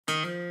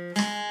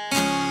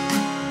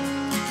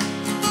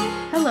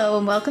Hello,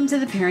 and welcome to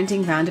the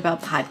Parenting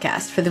Roundabout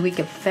podcast for the week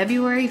of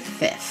February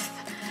 5th.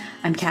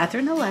 I'm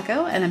Catherine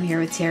Aleko, and I'm here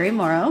with Terri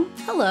Morrow.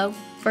 Hello.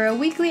 For a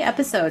weekly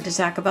episode to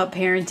talk about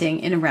parenting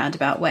in a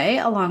roundabout way,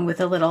 along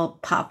with a little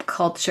pop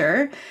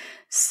culture.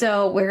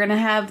 So we're going to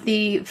have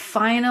the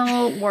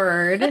final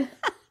word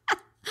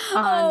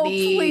on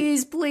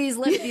please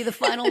let it be the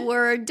final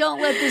word.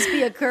 Don't let this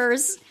be a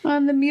curse.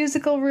 On the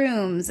musical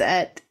rooms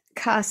at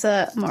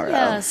Casa Morrow.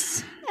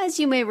 Yes. As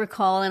you may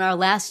recall, in our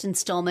last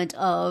installment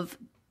of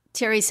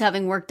Terri's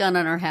having work done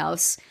on our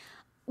house,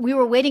 we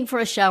were waiting for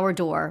a shower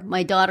door.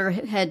 My daughter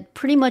had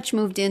pretty much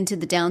moved into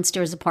the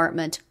downstairs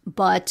apartment,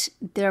 but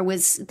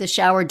the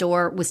shower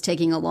door was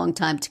taking a long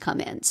time to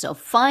come in. So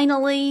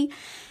finally,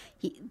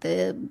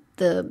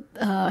 the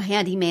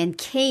handyman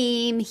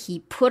came.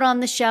 He put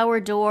on the shower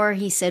door.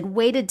 He said,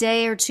 "Wait a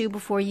day or two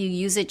before you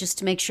use it, just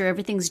to make sure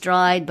everything's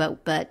dried,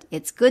 but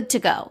it's good to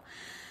go."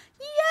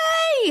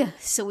 Yay!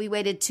 So we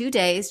waited 2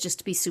 days just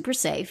to be super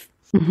safe.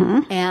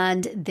 Mm-hmm.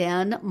 And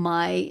then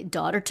my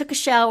daughter took a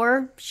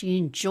shower. She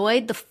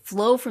enjoyed the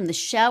flow from the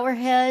shower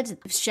head.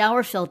 The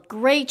shower felt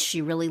great.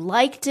 She really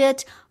liked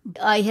it.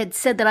 I had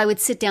said that I would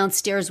sit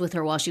downstairs with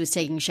her while she was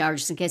taking a shower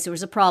just in case there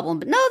was a problem.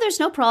 But no,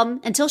 there's no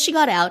problem until she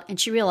got out and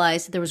she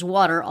realized there was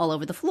water all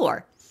over the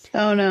floor.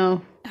 Oh,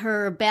 no.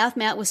 Her bath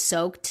mat was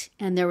soaked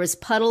and there was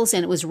puddles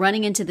and it was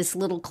running into this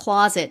little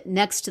closet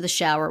next to the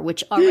shower,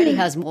 which already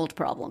has mold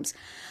problems.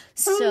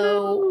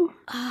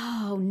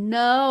 Oh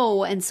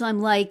no. And so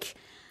I'm like,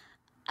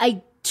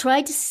 I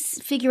tried to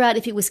figure out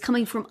if it was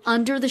coming from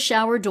under the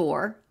shower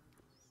door,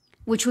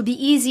 which would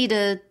be easy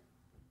to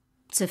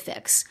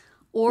fix,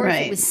 or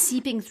if it was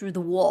seeping through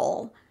the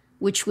wall,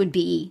 which would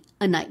be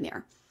a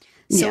nightmare.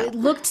 So it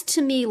looked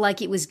to me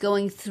like it was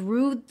going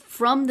through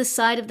from the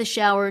side of the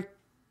shower,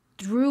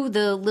 through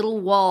the little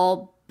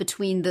wall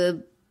between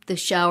the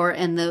shower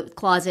and the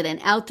closet, and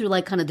out through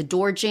like kind of the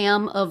door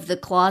jamb of the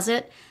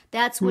closet.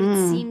 That's what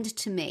it seemed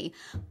to me.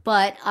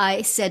 But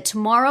I said,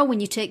 tomorrow, when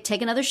you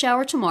take another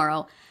shower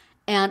tomorrow,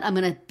 and I'm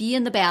going to be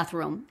in the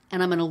bathroom,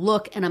 and I'm going to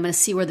look, and I'm going to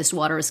see where this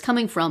water is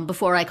coming from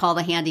before I call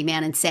the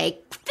handyman and say,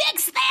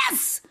 "Fix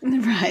this!"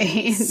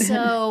 Right.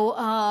 So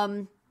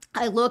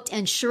I looked,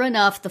 and sure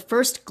enough, the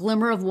first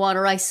glimmer of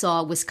water I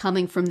saw was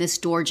coming from this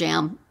door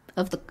jamb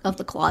of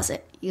the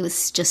closet. It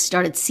was just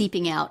started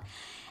seeping out.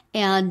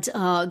 And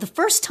the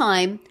first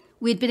time,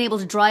 we'd been able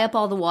to dry up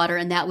all the water,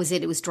 and that was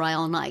it. It was dry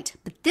all night.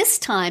 But this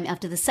time,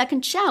 after the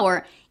second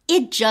shower,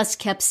 it just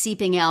kept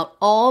seeping out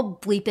all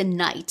bleeping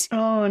night.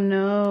 Oh,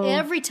 no.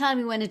 Every time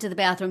we went into the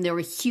bathroom, there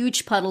were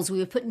huge puddles. We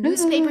would put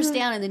newspapers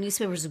down, and the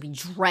newspapers would be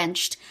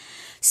drenched.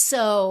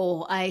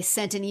 So I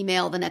sent an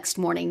email the next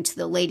morning to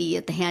the lady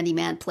at the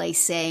handyman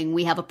place saying,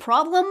 "We have a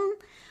problem.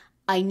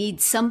 I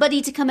need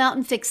somebody to come out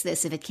and fix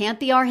this. If it can't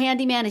be our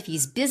handyman, if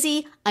he's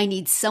busy, I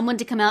need someone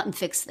to come out and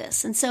fix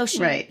this." And so she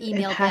emailed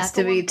back. It has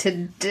to be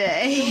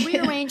today.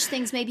 We'll rearrange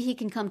things. Maybe he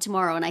can come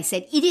tomorrow. And I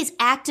said, "It is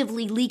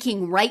actively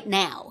leaking right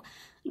now.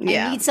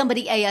 I need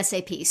somebody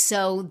ASAP."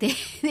 So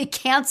they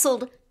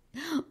canceled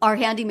our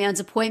handyman's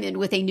appointment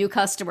with a new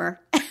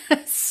customer.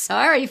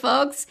 Sorry,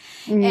 folks.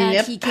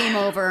 And he came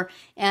over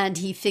and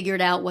he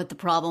figured out what the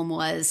problem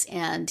was,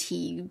 and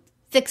he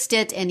fixed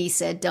it, and he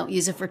said, "Don't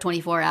use it for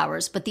 24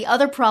 hours. But the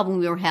other problem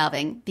we were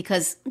having,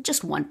 because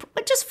just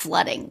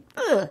flooding,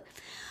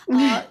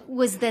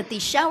 was that the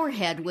shower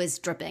head was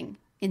dripping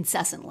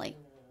incessantly.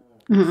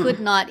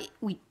 Mm-hmm.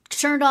 We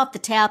turned off the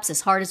taps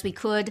as hard as we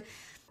could,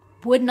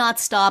 would not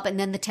stop, and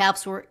then the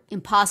taps were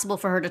impossible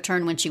for her to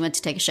turn when she went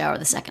to take a shower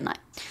the second night.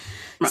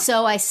 Right.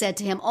 So I said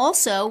to him,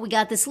 "Also, we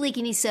got this leak,"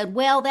 and he said,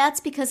 "Well,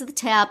 that's because of the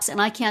taps,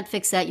 and I can't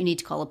fix that. You need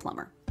to call a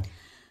plumber."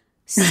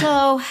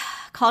 So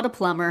called a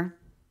plumber.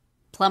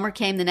 Plumber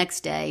came the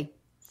next day,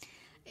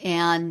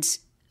 and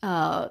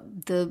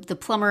the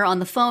plumber on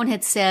the phone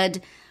had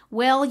said,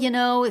 "Well,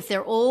 if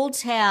they're old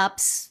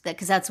taps,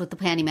 because that's what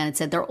the handyman had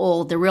said, they're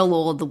old, they're real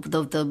old,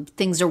 the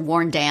things are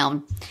worn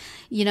down.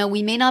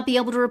 We may not be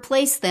able to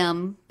replace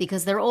them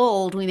because they're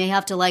old. We may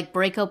have to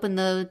break open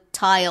the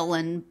tile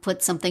and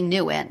put something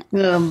new in."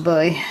 Oh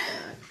boy!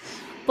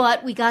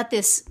 But we got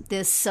this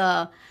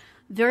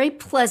very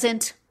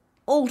pleasant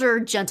older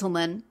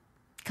gentleman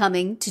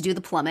coming to do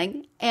the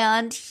plumbing,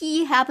 and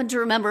he happened to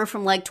remember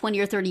from 20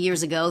 or 30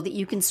 years ago that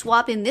you can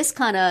swap in this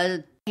kind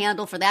of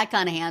handle for that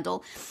kind of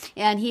handle,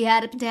 and he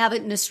had to have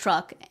it in his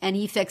truck, and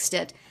he fixed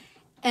it.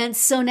 And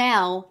so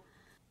now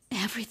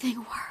everything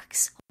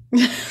works.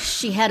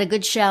 She had a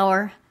good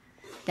shower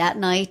that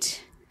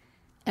night.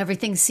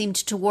 Everything seemed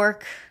to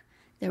work.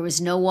 There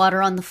was no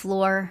water on the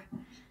floor.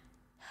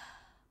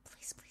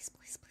 Please, please,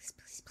 please, please,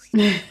 please,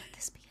 please. Let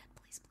this be it.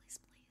 Please, please,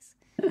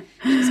 please.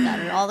 She's got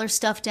all her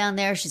stuff down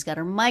there. She's got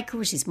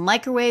she's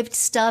microwaved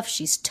stuff.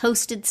 She's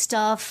toasted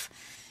stuff.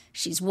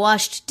 She's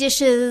washed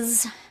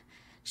dishes.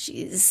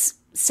 She's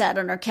sat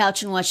on her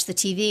couch and watched the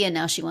TV, and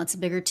now she wants a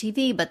bigger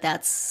TV, but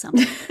that's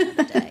something for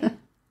the day.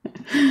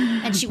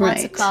 And she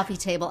wants a coffee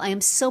table. I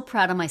am so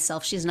proud of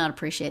myself. She's not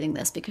appreciating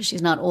this because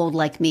she's not old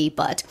like me,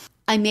 but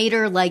I made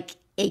her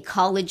a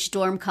college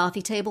dorm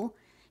coffee table.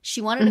 She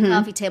wanted a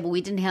coffee table.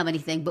 We didn't have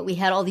anything, but we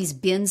had all these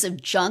bins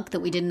of junk that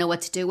we didn't know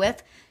what to do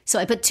with. So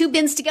I put 2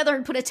 bins together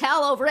and put a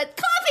towel over it.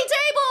 Coffee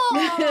table!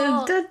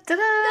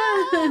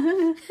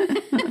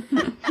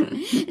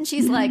 And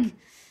she's like,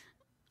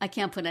 I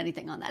can't put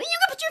anything on that. You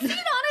can put your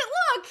feet on it.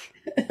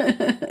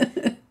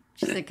 Look.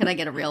 She said, could I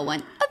get a real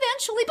one?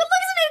 Eventually. But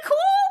look, isn't it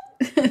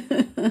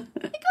cool?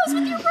 It goes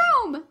with your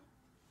room.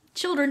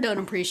 Children don't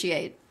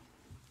appreciate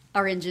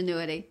our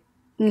ingenuity.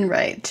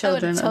 Right.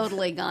 Children I would have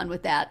totally gone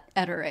with that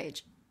at her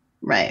age.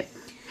 Right.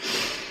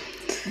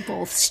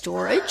 Both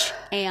storage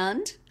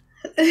and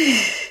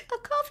a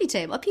coffee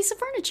table, a piece of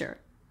furniture.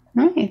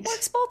 Right.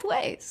 Works both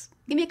ways.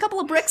 Give me a couple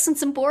of bricks and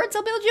some boards,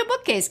 I'll build you a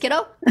bookcase,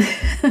 kiddo.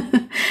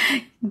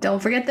 Don't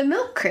forget the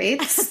milk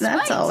crates.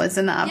 That's right. Always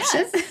an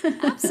option. Yes,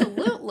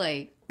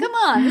 absolutely. Come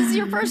on, this is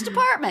your first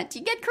apartment.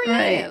 You get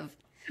creative.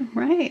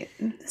 Right.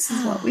 This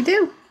is what we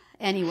do.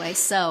 Anyway,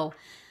 so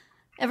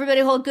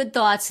everybody hold good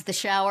thoughts at the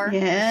shower.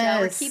 Yes. The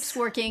shower keeps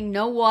working.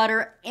 No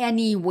water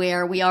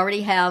anywhere. We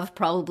already have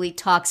probably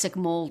toxic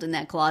mold in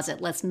that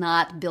closet. Let's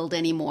not build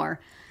any more.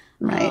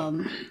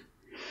 Right.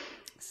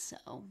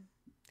 So,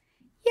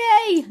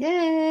 yay.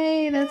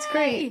 Yay. That's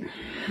great.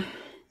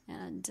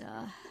 And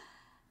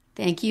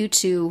thank you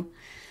to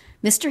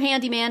Mr.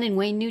 Handyman in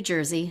Wayne, New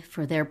Jersey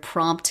for their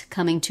prompt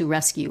coming to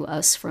rescue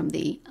us from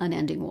the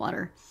unending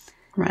water.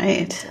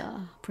 Right.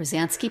 And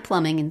Przansky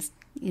Plumbing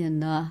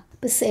in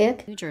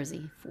Passaic, New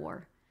Jersey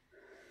for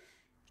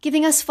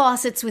giving us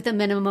faucets with a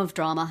minimum of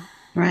drama.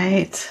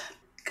 Right.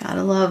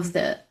 Gotta love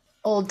the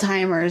old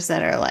timers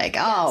that are like,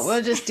 oh,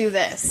 we'll just do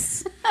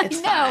this.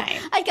 It's fine.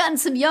 I got in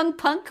some young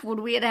punk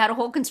when we had a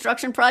whole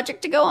construction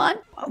project to go on.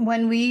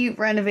 When we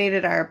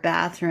renovated our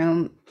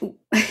bathroom,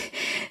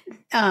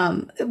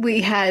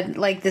 we had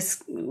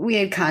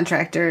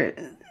contractor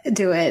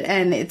do it,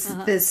 and it's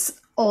this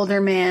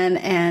older man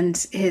and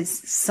his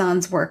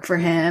sons work for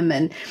him,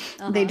 and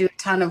they do a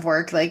ton of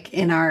work like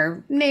in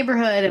our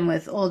neighborhood and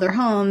with older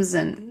homes,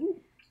 and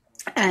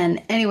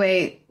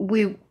anyway,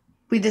 we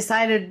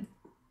decided,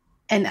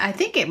 and I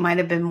think it might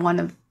have been one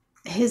of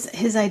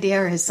his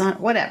idea or his son,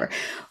 whatever,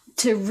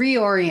 to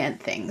reorient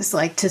things,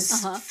 like to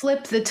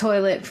flip the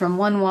toilet from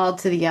one wall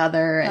to the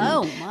other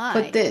and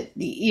put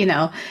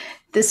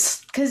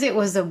this, because it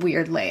was a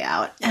weird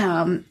layout.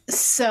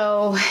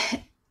 So,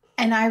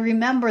 and I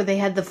remember they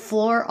had the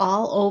floor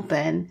all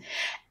open,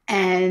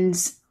 and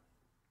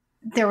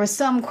there was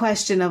some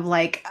question of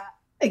like,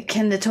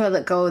 can the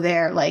toilet go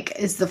there? Like,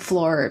 is the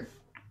floor,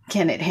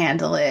 can it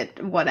handle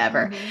it?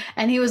 Whatever.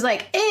 And he was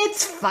like,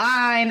 it's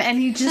fine. And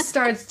he just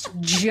starts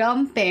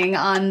jumping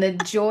on the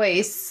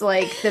joists,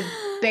 like the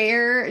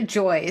bare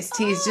joist.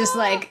 He's just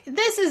like,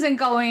 this isn't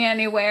going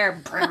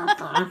anywhere.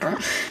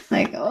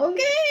 Like,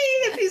 okay,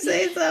 if you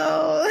say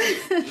so.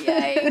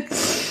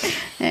 Yikes.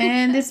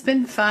 And it's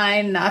been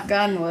fine, knock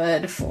on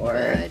wood,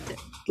 for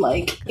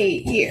like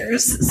 8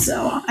 years.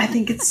 So I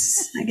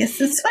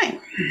guess it's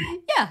fine.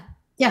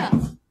 Yeah.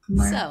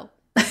 So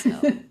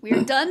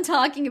we're done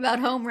talking about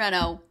home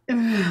reno.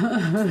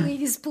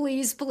 Please,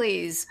 please,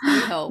 please. We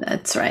hope.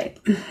 That's right.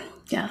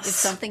 Yes. If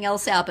something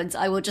else happens,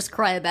 I will just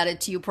cry about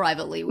it to you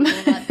privately. We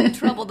will not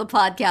trouble the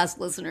podcast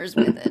listeners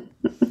with it.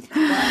 But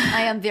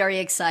I am very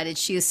excited.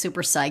 She is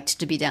super psyched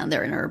to be down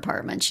there in her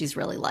apartment. She's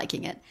really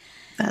liking it.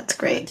 That's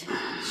great.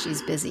 And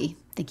she's busy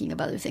thinking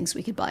of other things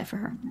we could buy for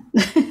her.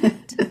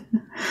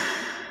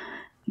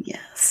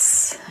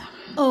 Yes.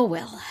 Oh,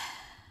 well.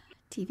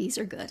 TVs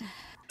are good.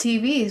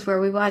 TVs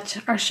where we watch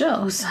our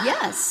shows.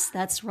 Yes,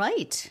 that's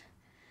right.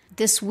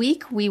 This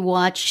week we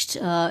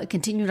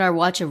continued our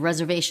watch of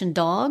Reservation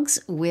Dogs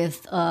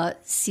with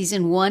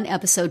season 1,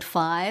 episode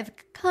 5,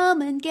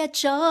 Come and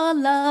Get Your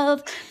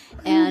Love,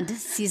 and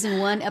season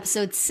 1,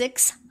 episode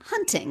 6,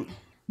 Hunting.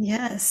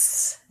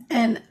 Yes.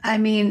 And I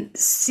mean,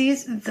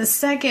 the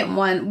second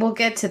one, we'll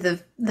get to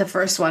the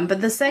first one,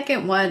 but the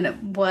second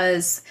one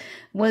was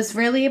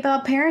really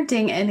about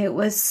parenting, and it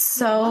was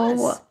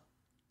so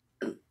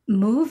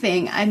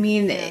moving. I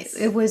mean,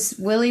 it was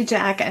Willie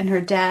Jack and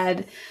her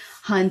dad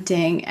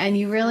hunting, and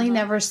you really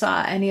never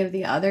saw any of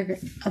the other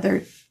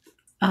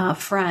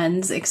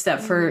friends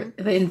except for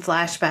in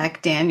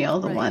flashback Daniel,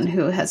 the one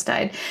who has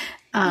died.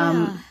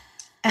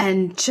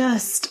 And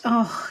just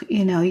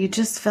you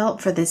just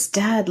felt for this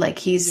dad, like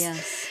he's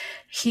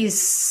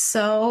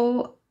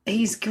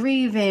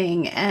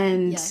grieving,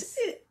 and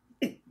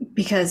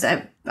because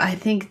I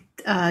think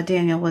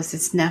Daniel was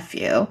his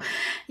nephew,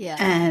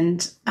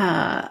 and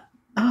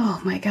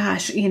oh my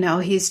gosh,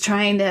 he's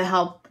trying to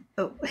help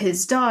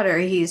his daughter.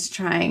 He's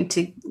trying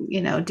to,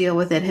 deal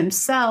with it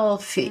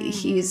himself.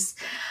 He's,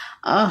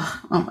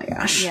 oh my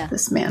gosh,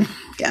 this man.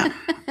 Yeah.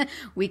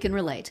 We can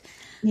relate.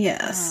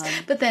 Yes.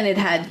 But then it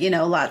had,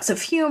 lots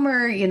of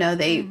humor.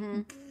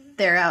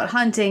 They're out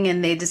hunting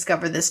and they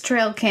discover this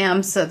trail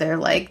cam. So they're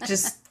like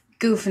just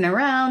goofing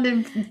around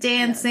and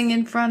dancing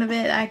in front of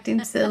it,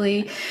 acting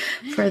silly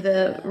for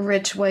the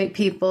rich white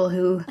people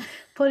who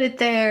put it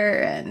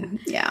there. And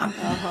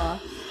yeah.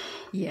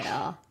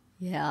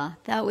 Yeah,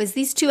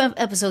 these two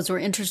episodes were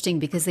interesting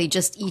because they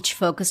just each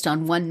focused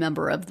on one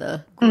member of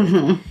the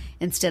group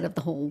instead of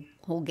the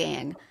whole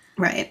gang.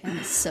 Right.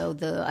 And so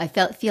I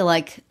feel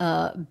like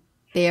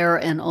Bear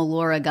and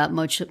Allura got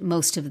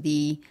most of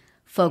the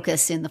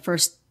focus in the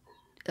first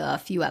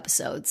few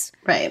episodes.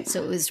 Right.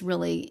 So it was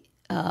really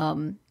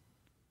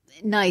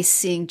nice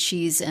seeing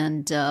Cheese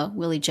and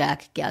Willie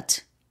Jack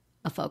get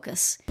a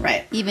focus.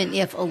 Right. Even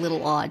if a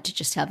little odd to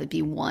just have it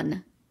be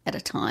one at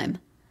a time.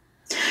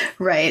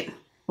 Right.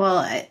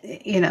 Well,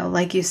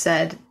 like you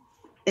said,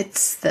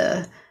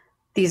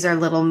 these are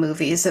little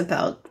movies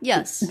about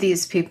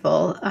these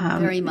people.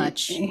 Very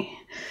much.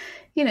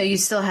 You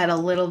still had a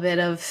little bit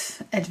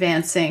of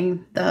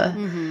advancing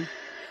the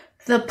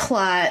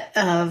plot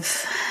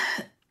of,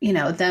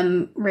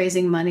 them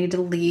raising money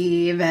to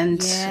leave and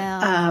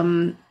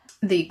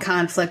the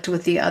conflict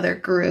with the other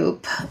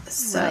group.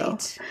 So.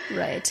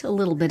 Right. A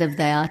little bit of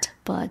that.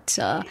 But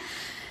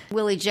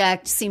Willie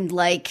Jack seemed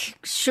like,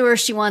 sure,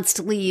 she wants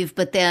to leave,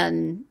 but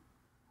then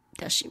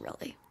does she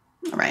really?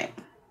 Right.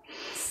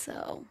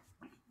 So.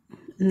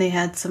 And they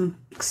had some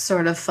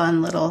sort of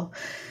fun little,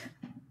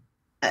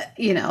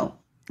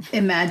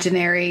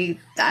 imaginary,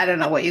 I don't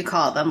know what you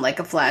call them, like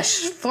a flash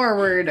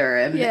forward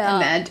or,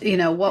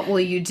 what will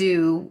you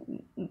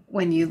do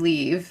when you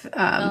leave?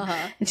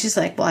 And she's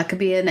like, well, I could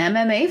be an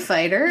MMA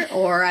fighter,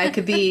 or I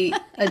could be,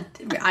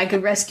 I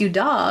could rescue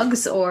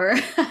dogs, or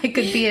I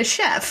could be a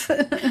chef.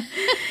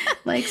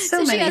 Like so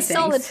many things. She has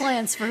solid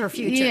plans for her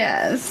future.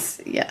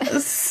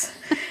 Yes.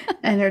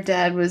 And her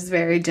dad was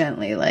very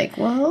gently like,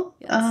 well,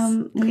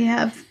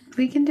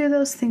 we can do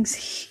those things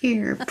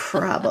here,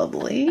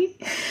 probably.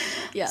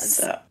 Yes.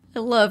 So. I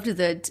loved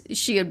that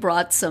she had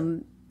brought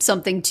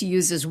something to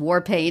use as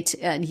war paint,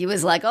 and he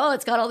was like, oh,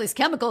 it's got all these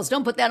chemicals.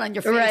 Don't put that on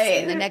your face.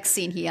 Right. And the next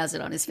scene, he has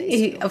it on his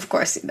face. Of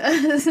course he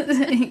does.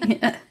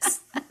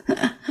 Yes.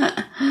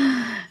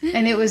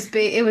 And it was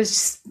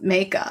just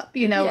makeup,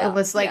 it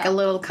was like a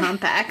little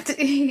compact.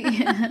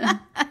 And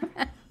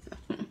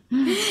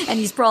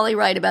he's probably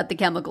right about the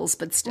chemicals,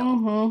 but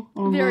still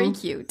very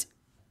cute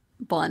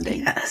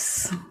bonding.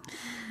 Yes.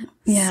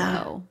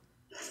 Yeah. So,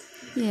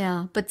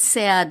 yeah, but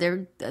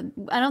sad.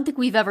 I don't think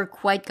we've ever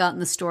quite gotten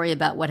the story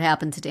about what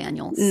happened to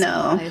Daniel. So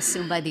no. I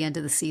assume by the end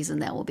of the season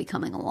that will be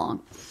coming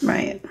along.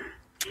 Right.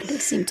 They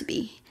seem to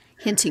be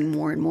hinting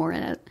more and more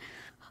in it.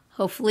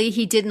 Hopefully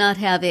he did not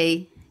have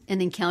an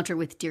encounter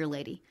with Dear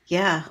Lady.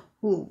 Yeah.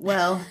 Ooh,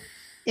 well,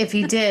 if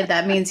he did,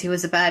 that means he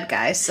was a bad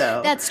guy,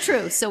 so. That's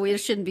true, so we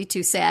shouldn't be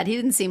too sad. He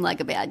didn't seem like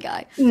a bad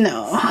guy.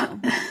 No.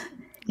 So.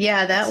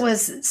 Yeah, that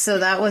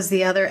was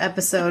the other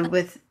episode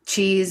with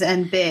Cheese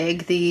and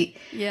Big.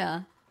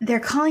 They're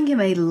calling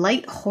him a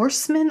light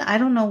horseman. I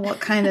don't know what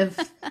kind of.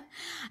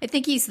 I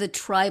think he's the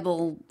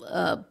tribal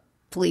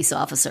police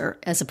officer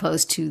as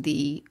opposed to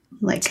the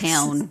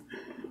town.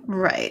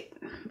 Right.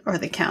 Or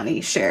the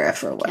county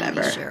sheriff or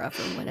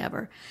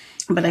whatever.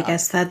 But I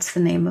guess that's the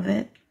name of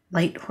it.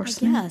 Light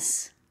horseman.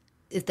 Yes.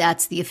 If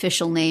that's the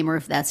official name or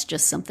if that's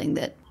just something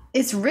that.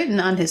 It's written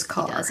on his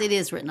car. It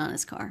is written on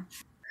his car.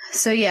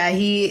 So yeah,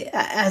 he,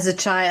 as a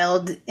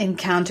child,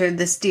 encountered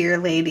this dear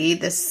lady,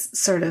 this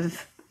sort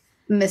of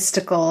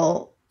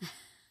mystical,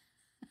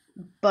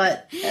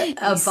 but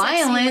a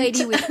violent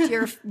lady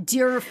with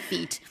deer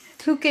feet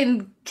who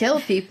can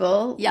kill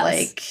people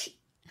like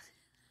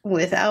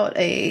without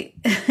a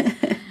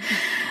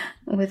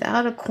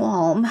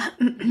qualm.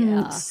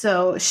 Yeah.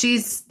 So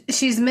she's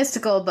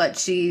mystical, but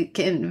she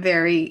can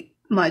very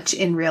much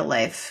in real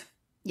life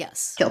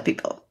kill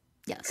people.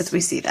 Yes, because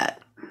we see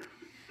that.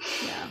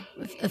 Yeah.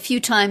 A few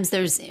times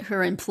there's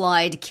her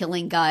implied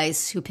killing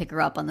guys who pick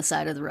her up on the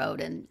side of the road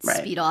and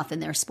speed off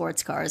in their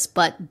sports cars.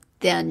 But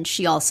then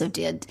she also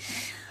did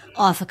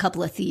off a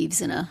couple of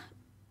thieves in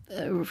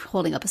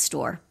holding up a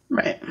store.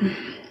 Right.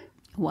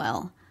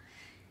 While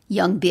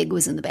young Big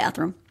was in the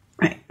bathroom.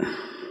 Right.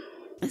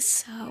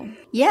 So,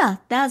 yeah,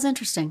 that was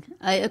interesting.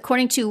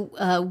 According to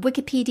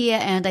Wikipedia,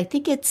 and I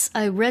think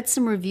I read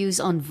some reviews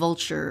on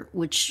Vulture,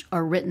 which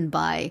are written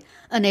by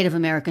a Native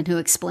American who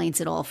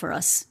explains it all for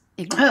us.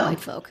 White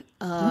folk.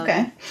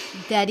 Okay.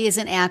 That is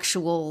an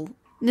actual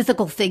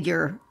mythical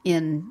figure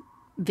in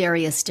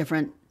various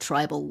different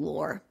tribal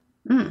lore.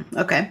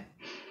 Okay.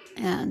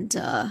 And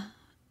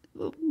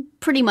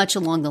pretty much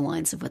along the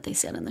lines of what they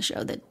said in the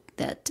show,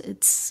 that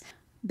it's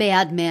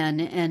bad men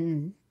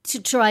and to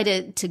try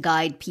to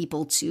guide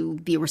people to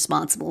be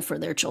responsible for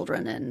their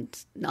children and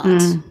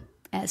not,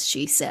 as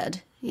she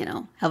said,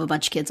 have a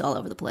bunch of kids all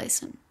over the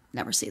place and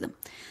never see them.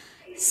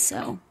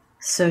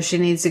 So she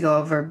needs to go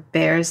over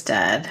Bear's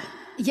dad.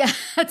 Yeah,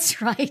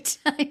 that's right.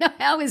 I know.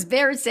 How is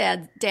Bear's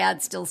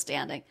dad still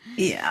standing?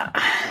 Yeah.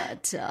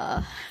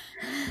 But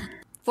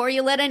before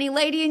you let any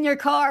lady in your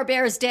car,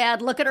 Bear's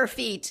dad, look at her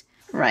feet.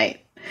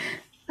 Right.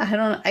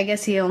 I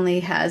guess he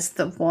only has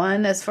the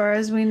one as far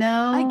as we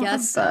know. I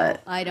guess but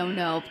so. I don't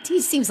know.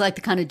 He seems like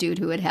the kind of dude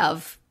who would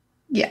have,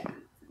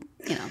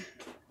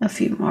 a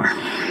few more.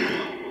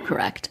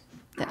 Correct.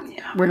 That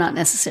we're not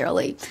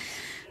necessarily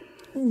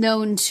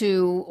known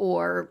to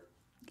or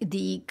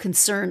the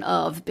concern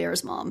of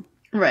Bear's mom.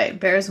 Right.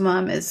 Bear's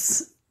mom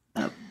is,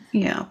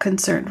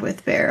 concerned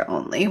with Bear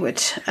only,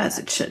 which as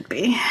it should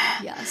be.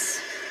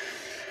 Yes.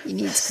 He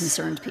needs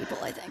concerned people,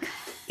 I think.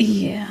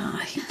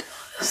 Yeah, he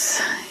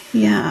does.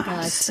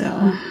 Yeah.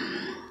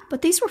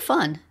 But these were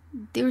fun.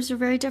 These are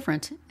very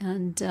different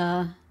and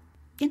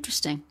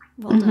interesting.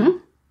 Well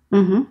done.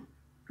 Mm-hmm.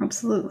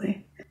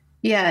 Absolutely.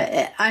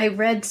 Yeah, I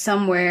read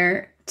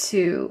somewhere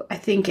too, I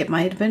think it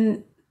might have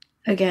been,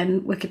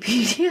 again,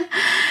 Wikipedia,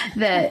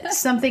 that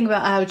something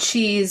about how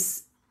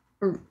cheese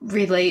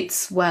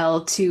relates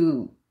well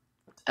to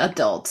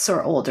adults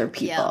or older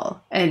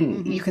people. Yeah.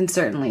 And you can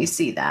certainly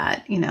see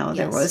that.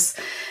 There was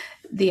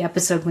the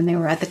episode when they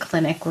were at the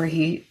clinic where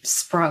he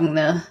sprung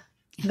the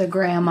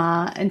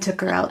grandma and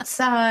took her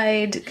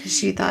outside because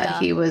she thought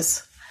he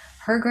was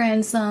her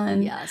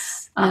grandson.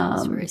 Yes, that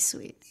was very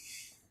sweet.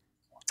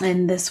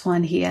 And this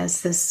one, he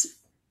has this,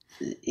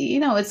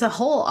 it's a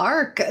whole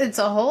arc. It's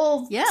a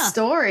whole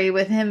story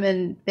with him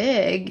and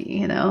Big,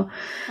 and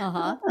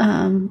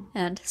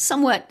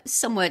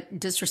somewhat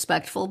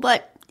disrespectful,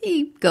 but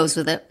he goes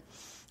with it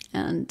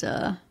and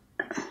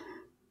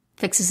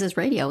fixes his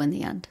radio in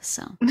the end.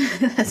 So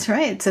that's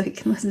right. So he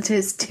can listen to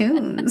his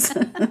tunes.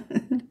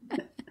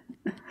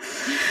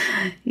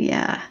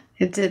 Yeah,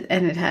 it did.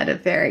 And it had a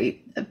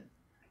very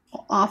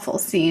awful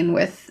scene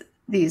with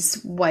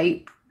these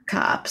white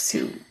cops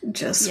who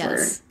just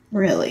were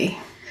really.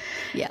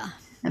 Yeah.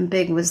 And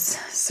Big was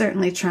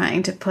certainly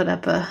trying to put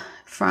up a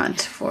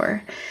front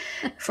for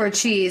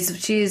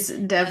Cheese. Cheese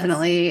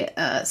definitely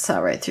saw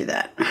right through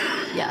that.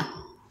 Yeah.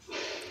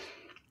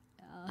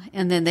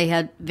 And then they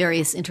had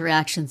various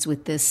interactions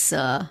with this,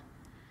 what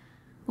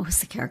was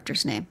the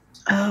character's name?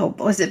 Oh,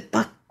 was it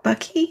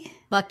Bucky?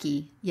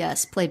 Bucky,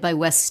 yes, played by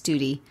Wes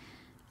Studi.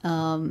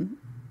 And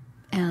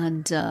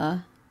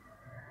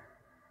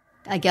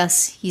I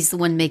guess he's the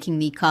one making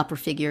the copper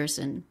figures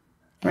and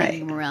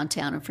hanging them around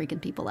town and freaking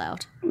people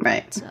out.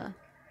 Right. But,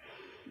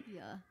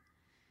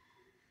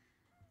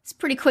 he's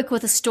pretty quick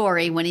with a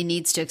story when he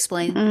needs to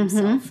explain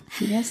himself.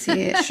 Yes,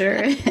 he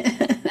sure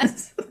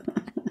is.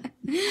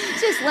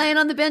 Just laying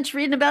on the bench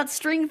reading about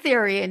string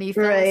theory and he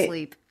fell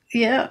asleep.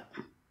 Yeah.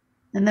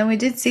 And then we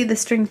did see the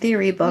string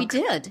theory book. We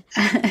did.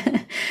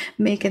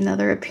 Make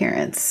another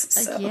appearance.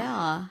 So.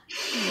 Yeah.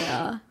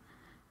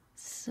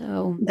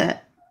 So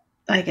that,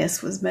 I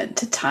guess, was meant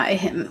to tie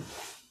him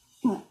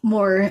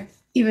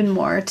even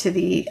more to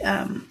the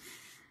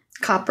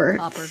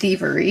copper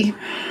thievery.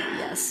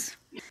 Yes.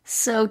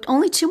 So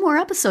only 2 more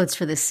episodes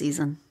for this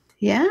season.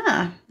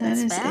 Yeah,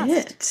 that's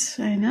fast.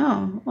 it. I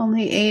know.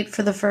 Only 8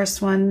 for the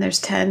first one. There's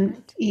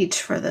 10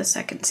 each for the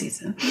second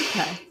season.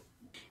 Okay.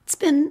 It's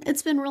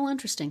been real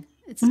interesting.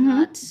 It's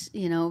not,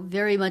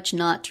 very much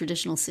not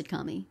traditional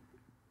sitcom-y.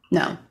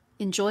 No.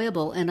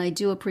 Enjoyable, and I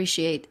do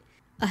appreciate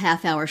a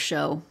half-hour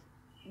show,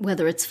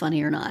 whether it's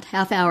funny or not.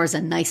 Half hour is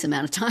a nice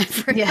amount of time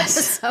for an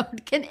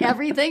episode. Can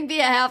everything be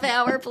a half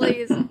hour,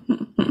 please?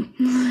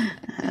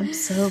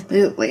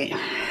 Absolutely.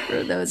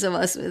 For those of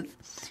us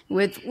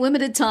with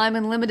limited time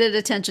and limited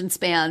attention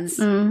spans,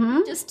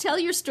 just tell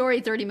your story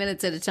 30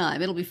 minutes at a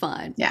time. It'll be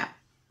fine. Yeah.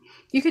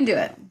 You can do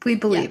it. We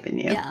believe in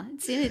you. Yeah.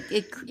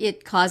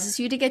 It causes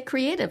you to get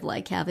creative,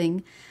 like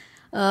having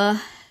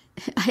I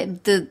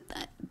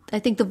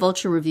think the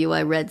Vulture review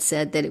I read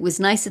said that it was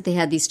nice that they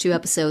had these 2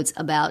 episodes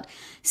about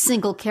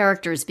single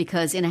characters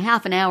because in a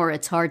half an hour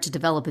it's hard to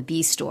develop a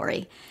B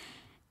story.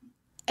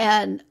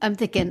 And I'm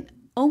thinking,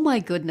 oh my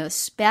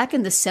goodness, back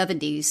in the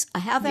 70s, a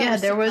half hour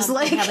there was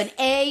have an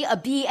A, a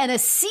B, and a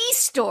C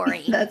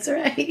story. That's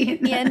right.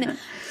 In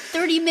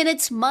 30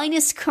 minutes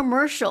minus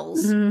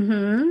commercials.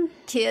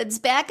 Kids,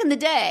 back in the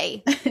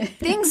day,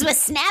 things were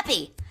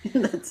snappy.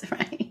 That's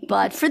right.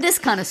 But for this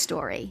kind of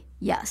story,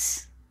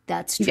 yes,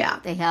 that's true. Yeah.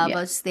 They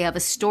have a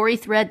story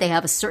thread. They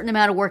have a certain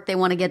amount of work they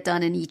want to get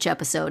done in each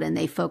episode, and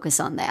they focus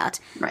on that.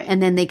 Right.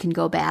 And then they can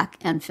go back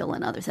and fill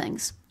in other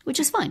things, which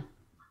is fine.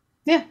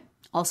 Yeah.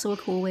 Also a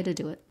cool way to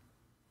do it.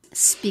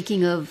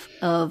 Speaking of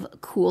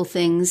cool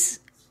things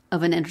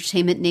of an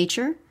entertainment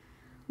nature,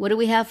 what do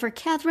we have for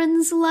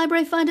Catherine's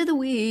Library Find of the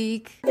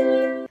Week?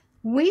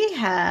 We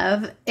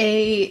have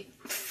a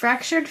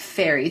fractured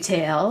fairy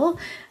tale.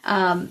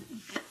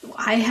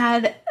 I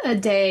had a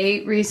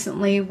day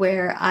recently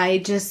where I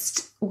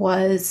just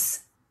was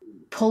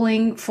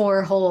pulling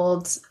for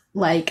holds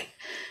like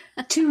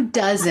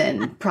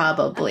 24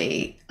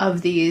 probably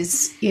of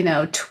these,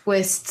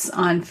 twists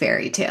on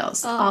fairy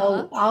tales,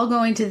 all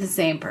going to the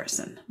same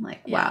person. I'm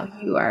like, wow,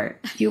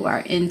 you are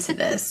into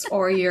this,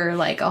 or you're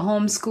like a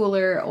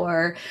homeschooler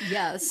or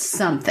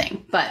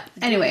something. But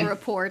anyway,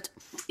 report.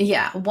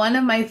 Yeah, one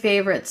of my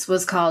favorites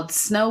was called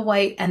Snow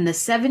White and the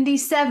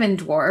 77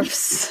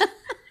 Dwarfs.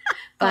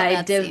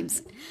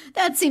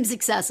 That seems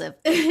excessive.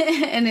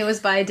 And it was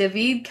by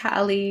David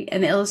Kali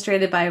and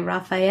illustrated by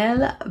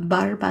Raphael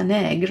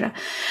Barbanegre.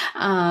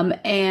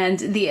 And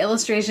the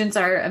illustrations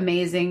are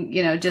amazing,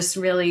 just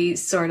really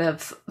sort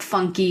of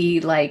funky,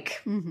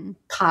 like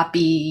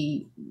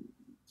poppy,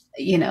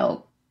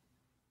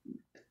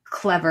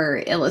 clever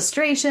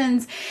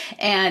illustrations.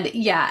 And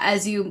yeah,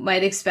 as you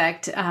might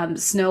expect,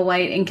 Snow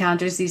White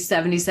encounters these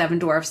 77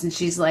 dwarfs, and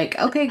she's like,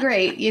 okay,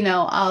 great.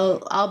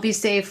 I'll be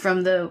safe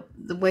from the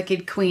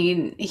wicked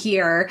queen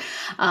here.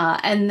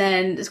 And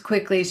then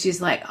quickly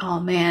she's like, oh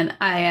man,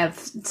 I have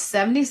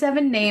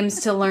 77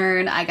 names to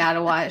learn. I got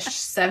to wash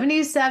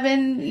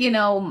 77,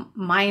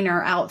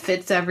 minor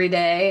outfits every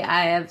day.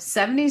 I have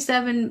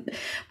 77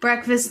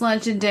 breakfast,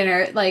 lunch, and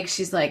dinner. Like,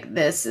 she's like,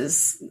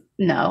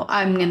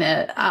 I'm going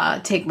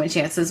to take my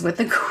chances with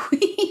the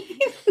queen.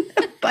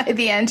 By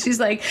the end, she's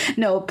like,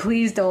 no,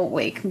 please don't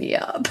wake me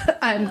up.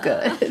 I'm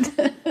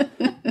good.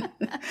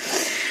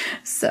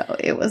 So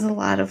it was a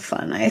lot of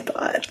fun, I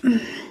thought.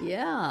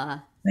 Yeah.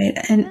 Right.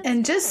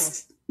 And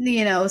just,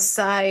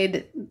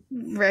 side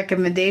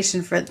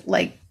recommendation for,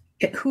 like,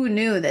 who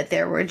knew that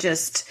there were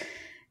just,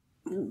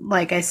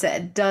 like I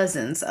said,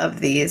 dozens of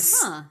these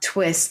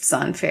twists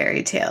on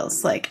fairy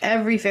tales. Like,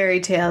 every fairy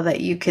tale that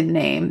you can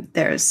name,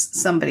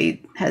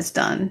 somebody has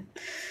done,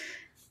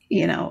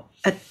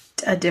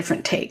 a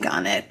different take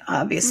on it.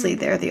 Obviously,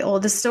 they're the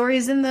oldest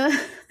stories in the,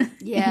 in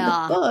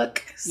the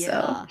book.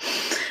 So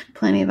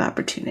plenty of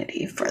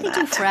opportunity for that.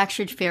 They do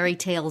fractured fairy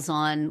tales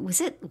on,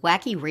 was it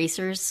Wacky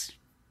Racers?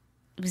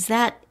 It was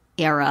that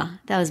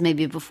era. That was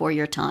maybe before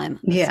your time.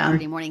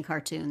 Saturday morning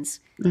cartoons.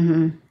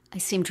 Mm-hmm. I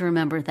seem to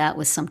remember that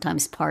was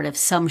sometimes part of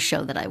some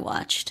show that I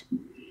watched.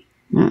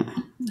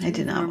 I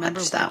did not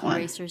watch that Wacky one.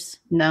 Racers?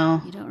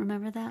 No. You don't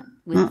remember that?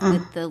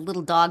 With the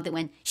little dog that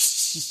went shh,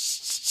 shh,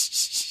 shh,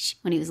 shh, shh,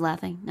 when he was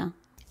laughing? No.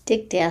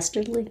 Dick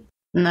Dastardly?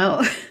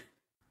 No.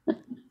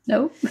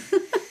 Nope.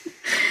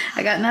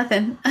 I got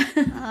nothing.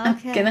 Okay.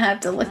 I'm going to have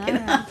to look it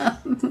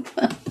up.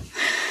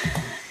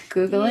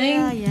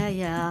 Googling?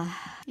 Yeah.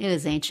 It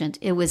was ancient.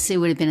 It would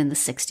have been in the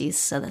 60s,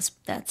 so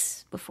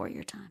that's before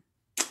your time.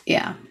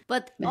 Yeah.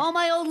 But all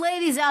my old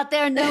ladies out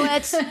there know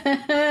it.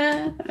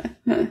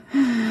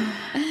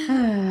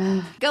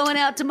 Going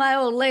out to my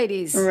old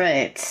ladies.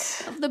 Right.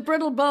 Of the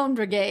Brittle Bone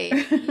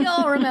Brigade. You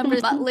all remember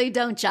Butley,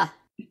 don't ya?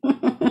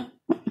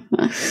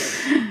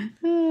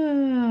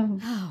 Oh,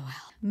 well.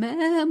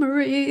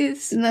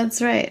 Memories. That's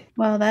right.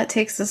 Well, that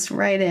takes us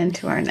right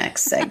into our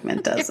next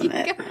segment, doesn't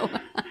it?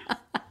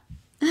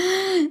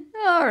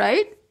 All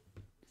right.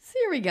 So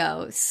here we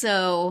go.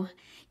 So,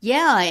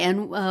 yeah,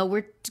 and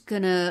we're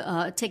going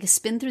to take a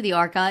spin through the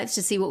archives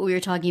to see what we were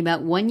talking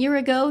about 1 year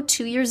ago,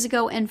 2 years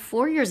ago, and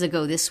 4 years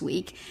ago this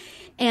week.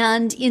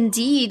 And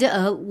indeed,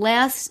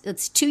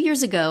 it's 2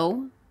 years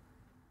ago.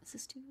 Is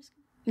this 2 years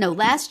ago? No,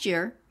 last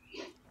year,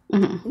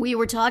 we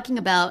were talking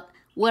about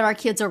what our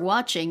kids are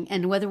watching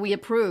and whether we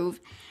approve.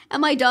 And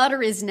my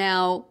daughter is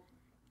now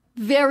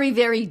very,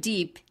 very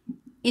deep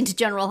into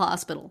General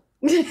Hospital.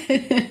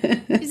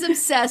 She's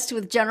obsessed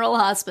with General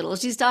Hospital.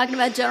 She's talking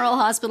about General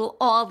Hospital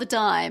all the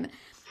time.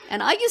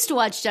 And I used to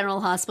watch General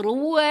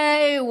Hospital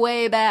way,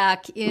 way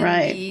back in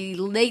the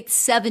late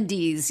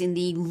 70s, in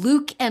the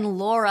Luke and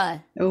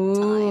Laura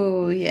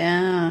time.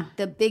 Yeah.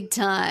 The big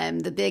time,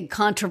 the big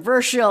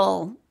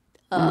controversial,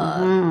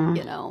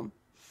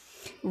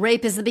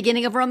 rape is the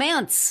beginning of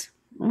romance.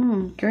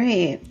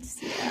 Great.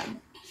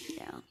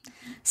 Yeah.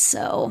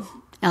 So,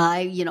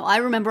 I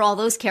remember all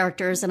those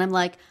characters, and I'm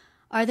like,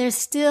 are there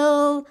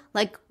still,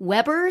 like,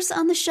 Webbers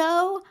on the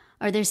show?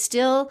 Are there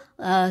still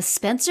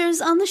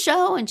Spencers on the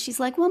show? And she's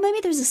like, well, maybe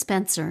there's a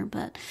Spencer,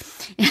 but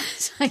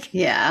it's like,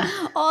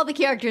 all the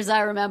characters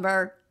I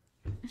remember.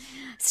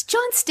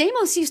 John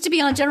Stamos used to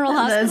be on General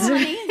Hospital.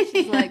 Right.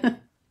 She's like,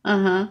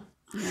 yeah.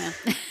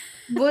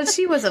 Well,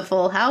 she was a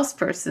Full House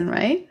person,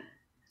 right?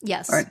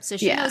 Yes. So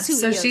she knows who he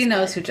is. So she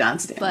knows who John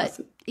Stamos is. But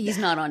he's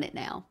not on it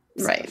now.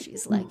 So right.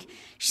 She's like,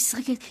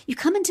 you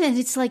come into it,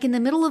 it's like in the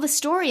middle of a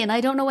story and I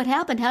don't know what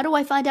happened. How do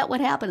I find out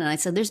what happened? And I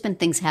said, there's been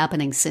things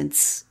happening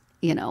since,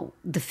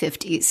 the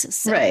 50s.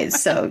 So, right.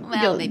 So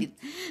well,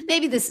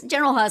 maybe this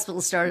General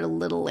Hospital started a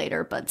little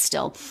later, but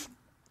still.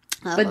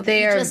 But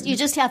you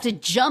just have to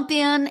jump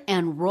in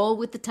and roll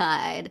with the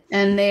tide.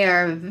 And they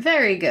are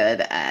very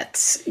good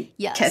at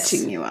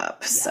catching you up.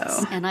 Yes.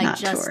 So, and I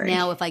just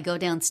now, if I go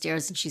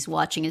downstairs and she's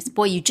watching it,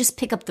 boy, you just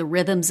pick up the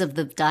rhythms of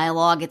the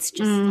dialogue. It's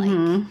just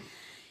like,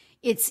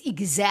 it's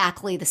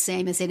exactly the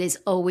same as it has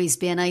always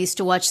been. I used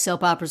to watch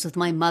soap operas with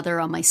my mother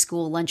on my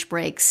school lunch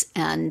breaks,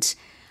 and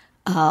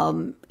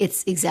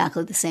it's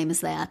exactly the same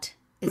as that.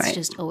 It's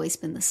just always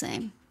been the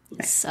same.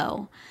 Right.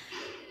 So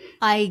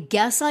I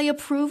guess I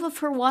approve of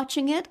her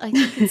watching it. I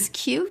think it's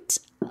cute.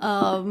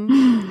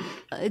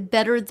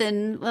 Better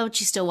than,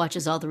 she still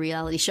watches all the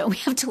reality show. We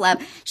have to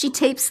laugh. She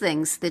tapes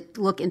things that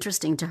look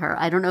interesting to her.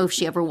 I don't know if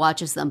she ever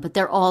watches them, but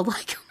they're all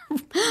like,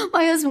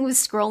 my husband was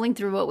scrolling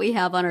through what we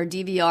have on our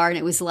DVR, and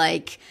it was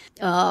like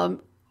 10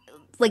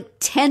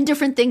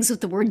 different things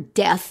with the word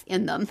death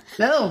in them.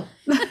 No.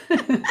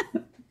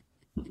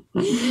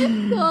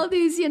 All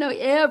these,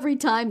 every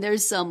time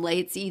there's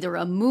it's either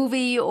a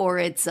movie or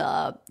it's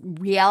a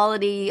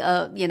reality,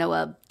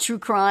 a true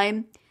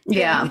crime.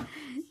 Yeah.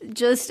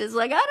 Just is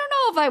like, I don't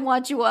know if I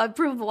want you to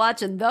approve of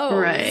watching those.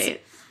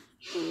 Right.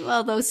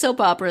 Well, those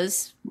soap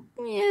operas,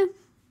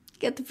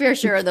 Get the fair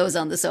share of those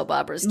on the soap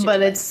operas, too.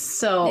 But it's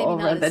so maybe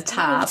over the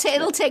top.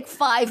 It'll take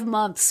 5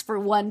 months for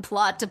one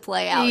plot to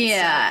play out.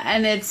 Yeah, so.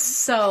 and it's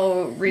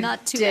so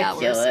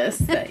ridiculous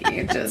that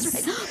you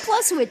just... Right.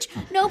 Plus which,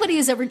 nobody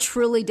is ever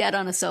truly dead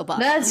on a soap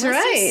opera. That's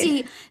Unless right. you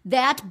see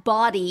that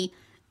body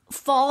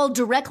fall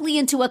directly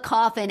into a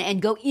coffin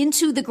and go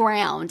into the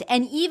ground.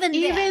 And even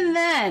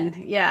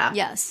then, yeah.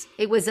 Yes,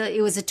 it was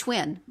a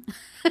twin.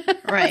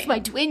 Right. It's my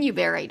twin you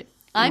buried.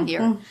 I'm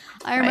here.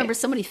 I remember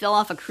somebody fell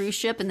off a cruise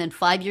ship, and then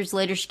 5 years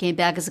later, she came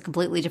back as a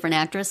completely different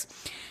actress.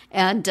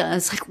 And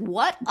it's like,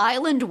 what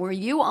island were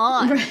you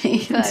on? Right.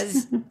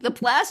 Because the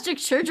plastic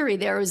surgery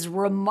there is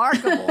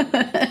remarkable.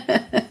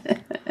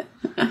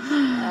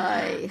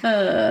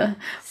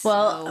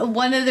 Well,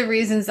 one of the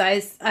reasons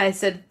I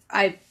said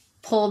I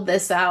pulled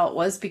this out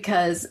was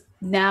because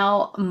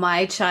now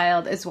my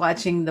child is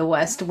watching The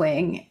West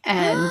Wing,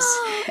 and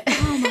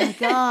oh my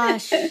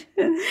gosh.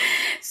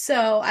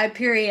 So I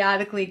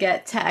periodically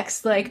get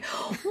texts like,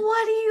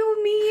 what do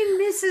you mean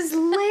Mrs.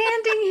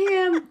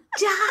 Landingham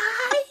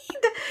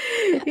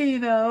died? You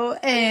know,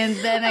 and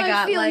then I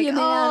got like, you,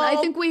 man. I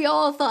think we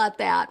all thought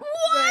that. What?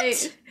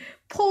 Right.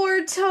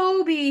 Poor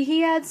Toby,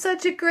 he had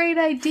such a great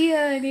idea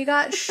and he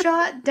got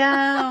shot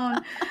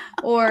down.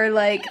 Or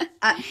like,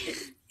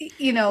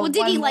 well,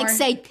 did he like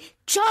say,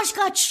 Josh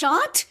got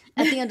shot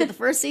at the end of the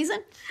first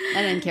season?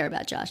 I didn't care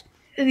about Josh.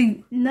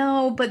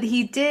 No, but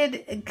he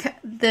did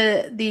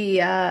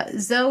the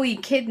Zoe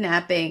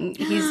kidnapping.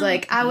 He's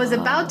like, I was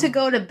about to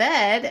go to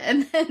bed,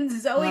 and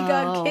then Zoe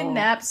got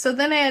kidnapped. So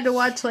then I had to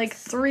watch like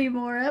 3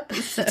 more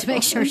episodes to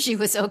make sure she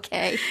was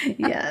okay.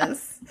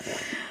 Yes.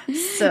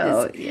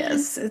 So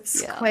yes,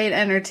 it's quite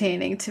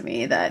entertaining to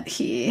me that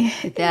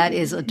that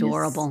is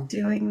adorable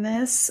doing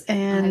this,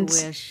 and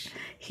I wish.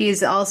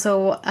 He's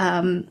also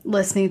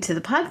listening to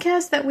the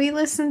podcast that we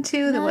listen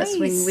to, the West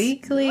Wing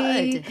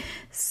Weekly. Good.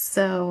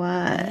 So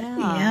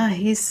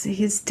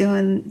he's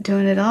doing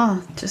it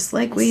all, just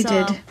like we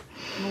did.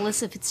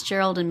 Melissa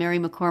Fitzgerald and Mary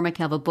McCormick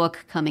have a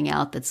book coming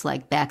out that's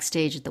like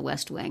backstage at the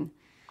West Wing.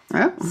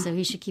 Oh. So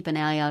he should keep an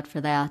eye out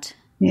for that.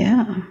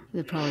 Yeah, he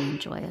would probably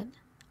enjoy it.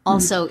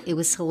 Also, it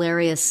was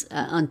hilarious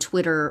on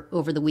Twitter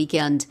over the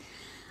weekend.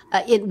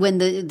 When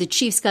the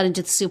Chiefs got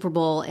into the Super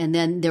Bowl, and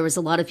then there was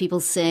a lot of people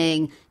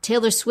saying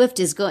Taylor Swift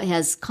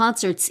has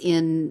concerts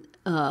in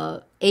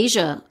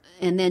Asia,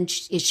 and then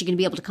is she going to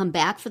be able to come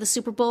back for the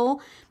Super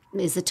Bowl?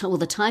 Will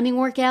the timing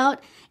work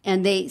out?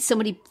 And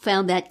somebody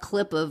found that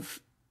clip of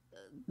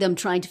them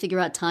trying to figure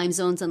out time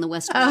zones on the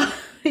West Coast.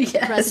 Yes. The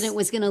president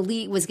was going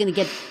to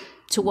get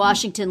to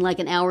Washington like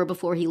an hour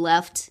before he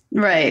left.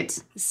 Right.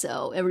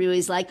 So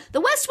everybody's like,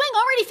 the West Wing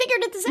already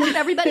figured this out,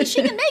 everybody.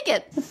 She can make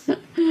it.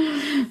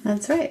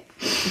 That's right.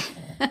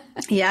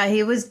 Yeah,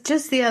 he was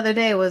just the other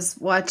day was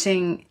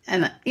watching,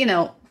 and,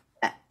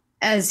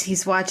 as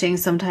he's watching,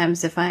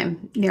 sometimes if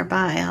I'm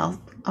nearby, I'll,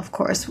 of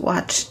course,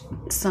 watch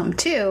some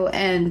too.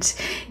 And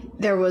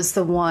there was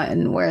the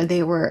one where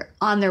they were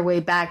on their way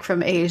back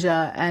from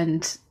Asia,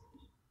 and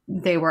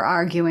they were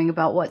arguing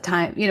about what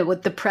time,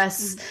 with the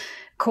press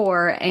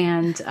corps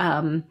and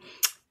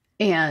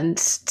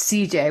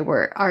CJ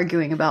were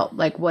arguing about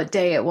like what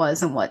day it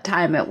was and what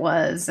time it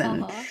was,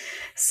 and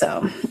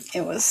so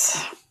it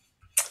was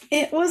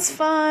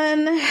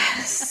fun.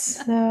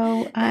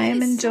 So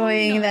I'm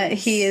enjoying that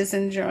he is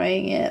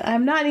enjoying it.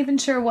 I'm not even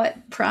sure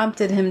what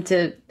prompted him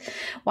to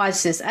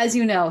watch this. As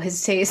you know,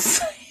 his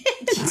tastes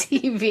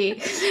TV,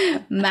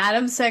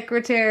 Madam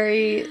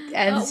Secretary,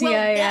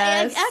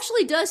 NCIS. It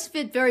actually does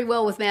fit very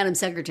well with Madam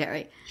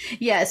Secretary.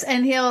 Yes,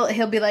 and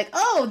he'll be like,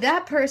 "Oh,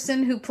 that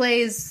person who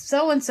plays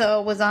so and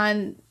so was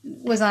on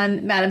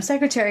Madam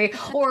Secretary."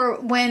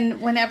 Or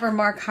whenever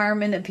Mark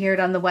Harmon appeared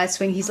on The West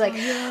Wing, he's like,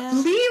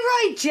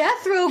 "Leroy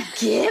Jethro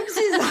Gibbs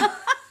is on."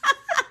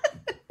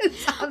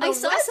 I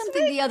saw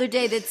something the other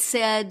day that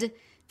said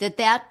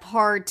that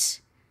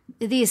part.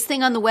 This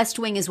thing on the West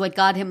Wing is what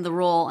got him the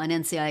role on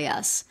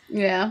NCIS.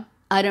 Yeah.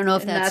 I don't know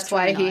if that's true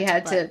why or not, he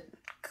had to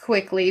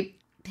quickly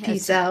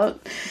peace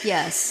out.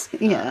 Yes.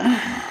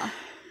 Yeah.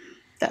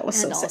 That was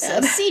so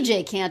sad.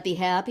 CJ can't be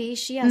happy.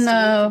 She has to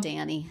root for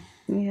Danny.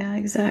 Yeah,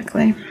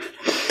 exactly.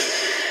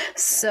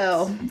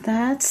 So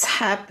that's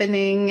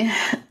happening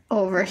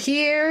over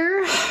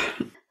here.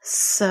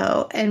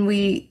 So, and a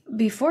year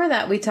before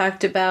that, we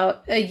talked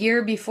about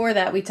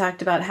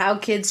how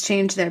kids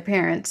change their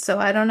parents. So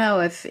I don't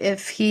know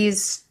if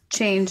he's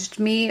changed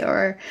me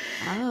or,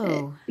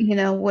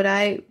 would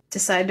I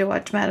decide to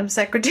watch Madam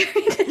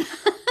Secretary?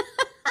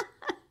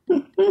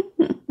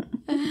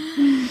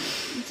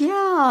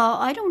 Yeah,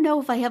 I don't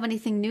know if I have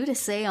anything new to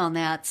say on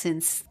that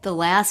since the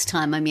last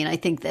time. I mean, I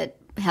think that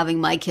having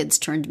my kids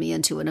turned me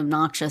into an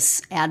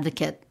obnoxious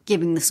advocate,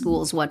 giving the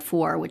schools what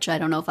for, which I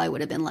don't know if I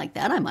would have been like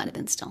that. I might have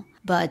been still.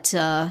 But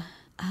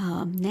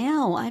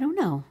now, I don't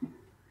know.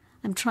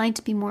 I'm trying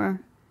to be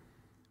more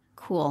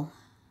cool.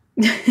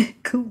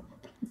 Cool.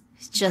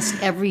 It's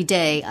just every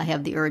day I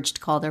have the urge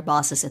to call their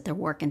bosses at their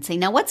work and say,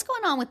 now what's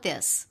going on with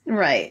this?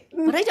 Right.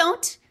 But I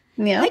don't.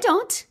 Yeah. I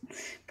don't.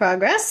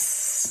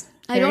 Progress.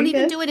 I don't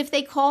even do it if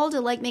they call to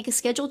like make a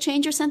schedule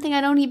change or something. I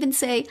don't even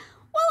say,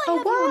 I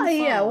have you on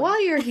the phone?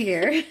 While you're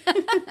here, let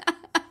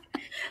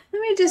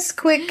me just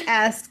quick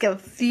ask a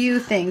few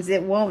things.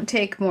 It won't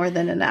take more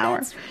than an hour.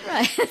 That's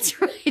right.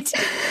 That's right.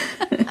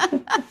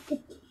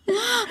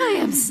 I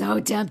am so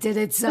tempted.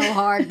 It's so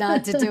hard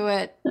not to do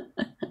it.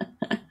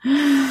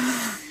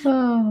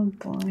 Oh,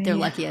 boy. They're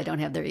lucky I don't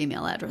have their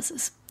email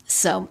addresses.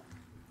 So,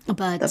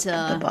 but...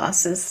 The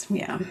bosses,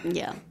 yeah.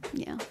 Yeah.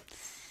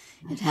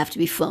 It'd have to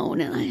be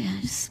phone, and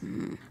I just...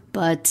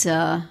 But,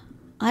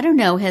 I don't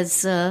know.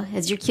 Has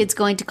your kids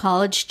going to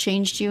college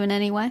changed you in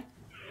any way?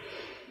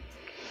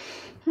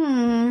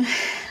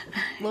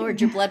 Lowered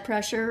your blood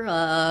pressure?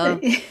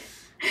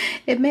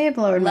 It may have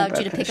lowered my blood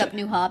pressure. Allowed you to pick up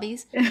new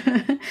hobbies?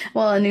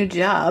 Well, a new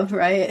job,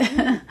 right?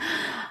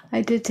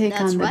 I did take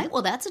on... That's right.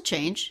 Well, that's a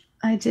change.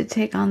 I did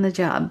take on the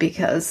job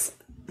because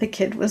the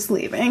kid was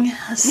leaving.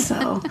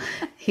 So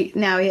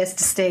now he has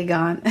to stay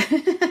gone.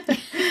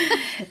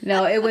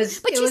 No, it was...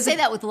 But you say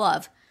that with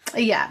love.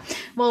 Yeah.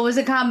 Well, it was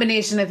a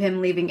combination of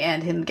him leaving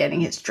and him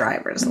getting his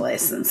driver's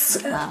license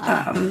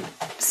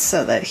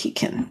so that he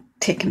can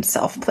take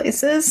himself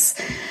places.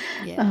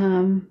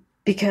 Yeah.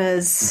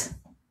 Because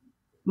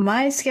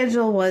my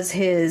schedule was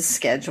his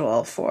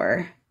schedule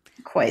for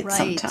quite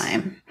some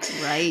time.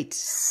 Right.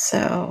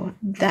 So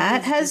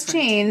that has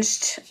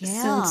changed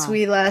since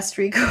we last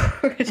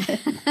recorded.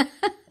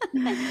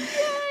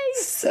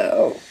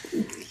 So,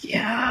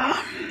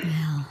 yeah.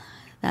 Well,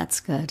 that's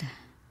good.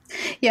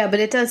 Yeah, but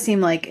it does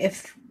seem like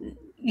if,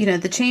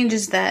 the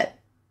changes that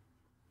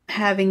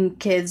having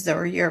kids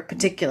or your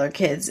particular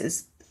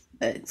kids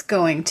it's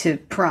going to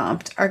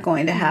prompt are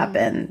going to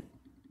happen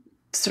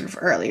sort of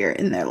earlier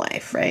in their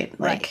life, right?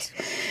 Like,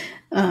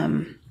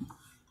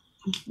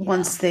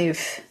 once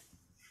they've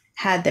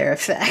had their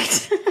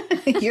effect,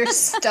 you're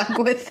stuck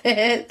with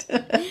it.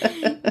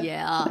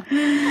 Yeah.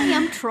 I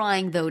am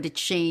trying, though, to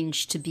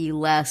change to be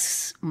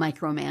less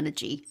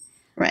micromanagey.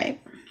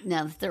 Right.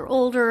 Now that they're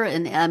older,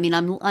 and I mean,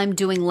 I'm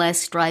doing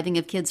less driving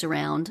of kids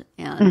around,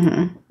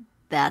 and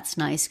that's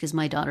nice because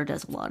my daughter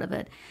does a lot of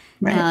it.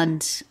 Right.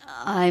 And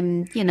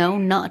I'm,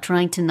 not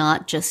trying to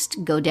not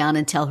just go down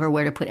and tell her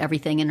where to put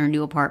everything in her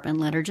new apartment.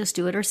 Let her just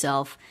do it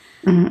herself.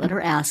 Let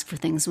her ask for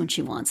things when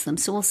she wants them.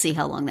 So we'll see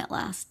how long that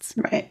lasts.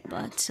 Right.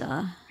 But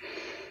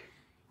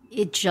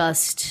it's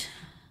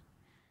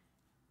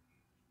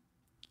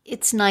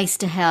nice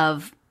to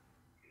have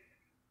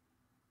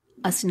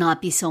us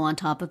not be so on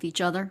top of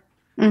each other.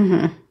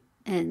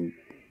 And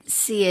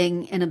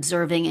seeing and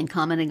observing and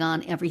commenting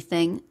on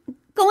everything.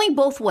 Going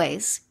both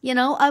ways.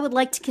 I would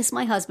like to kiss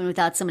my husband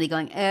without somebody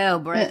going, oh,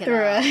 break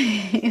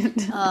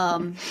it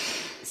up.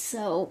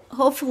 So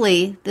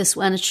hopefully this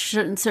one,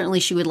 certainly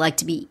she would like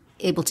to be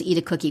able to eat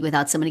a cookie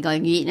without somebody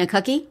going, you eating a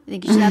cookie? You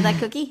think you should have that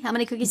cookie? How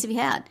many cookies have you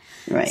had?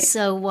 Right.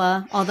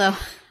 So although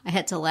I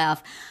had to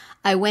laugh,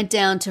 I went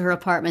down to her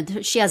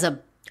apartment. She has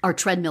our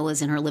treadmill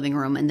is in her living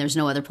room, and there's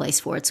no other place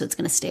for it, so it's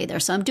going to stay there.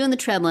 So I'm doing the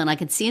treadmill, and I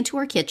could see into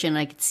her kitchen, and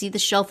I could see the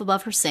shelf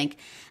above her sink,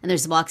 and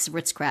there's a box of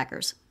Ritz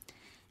crackers.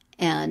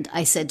 And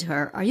I said to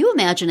her, are you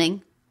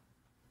imagining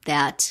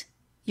that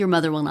your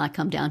mother will not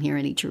come down here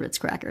and eat your Ritz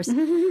crackers? So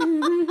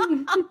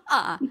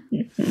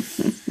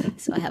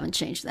I haven't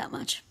changed that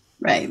much.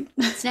 Right.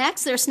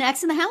 Snacks? There are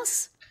snacks in the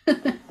house?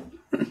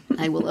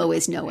 I will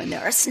always know when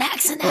there are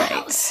snacks in the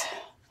house.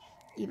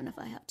 Even if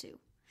I have to.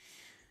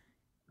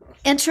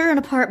 Enter an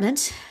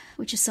apartment,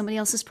 which is somebody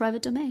else's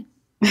private domain.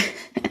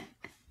 The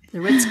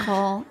Ritz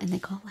call, and they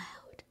call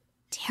loud.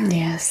 Terri,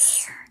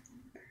 yes. Here.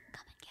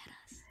 Come and get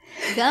us.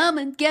 Come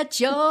and get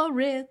your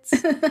Ritz.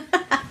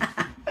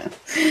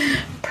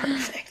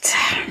 Perfect.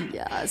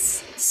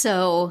 Yes.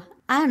 So,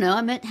 I don't know.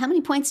 How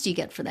many points do you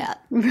get for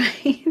that?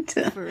 Right.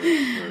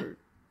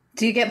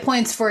 Do you get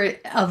points for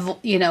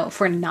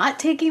not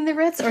taking the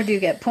Ritz, or do you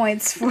get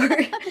points for...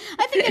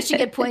 I think I should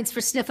get points for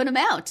sniffing them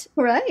out.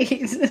 Right.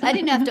 I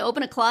didn't have to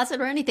open a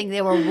closet or anything.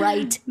 They were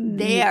right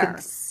there. You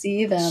could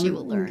see them. She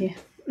will learn. Yeah.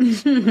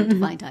 To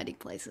find hiding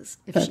places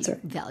if That's she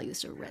right.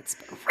 values her Ritz.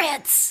 But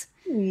Ritz!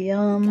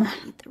 Yum.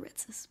 Gotta eat the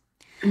Ritzes.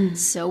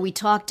 So we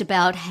talked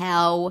about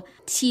how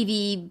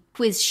TV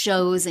quiz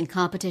shows and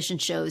competition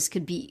shows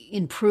could be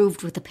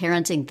improved with the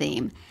parenting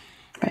theme.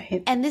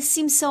 Right. And this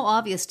seems so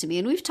obvious to me.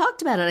 And we've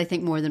talked about it, I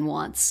think, more than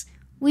once.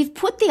 We've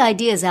put the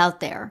ideas out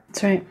there.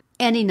 That's right.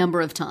 Any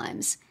number of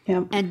times.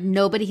 Yep. And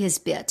nobody has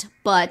bit.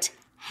 But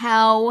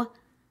how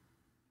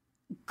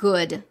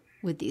good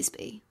would these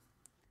be?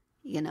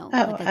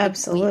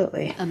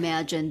 Absolutely. We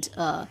imagined. Here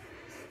are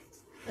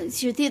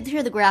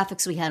the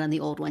graphics we had on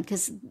the old one,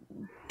 because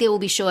they will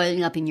be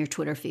showing up in your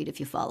Twitter feed if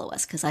you follow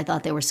us, because I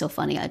thought they were so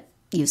funny I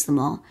used them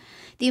all.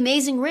 The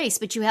Amazing Race,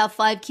 but you have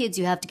 5 kids,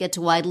 you have to get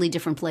to widely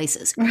different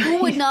places. Right.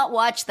 Who would not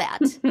watch that?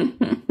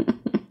 The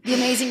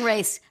Amazing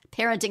Race,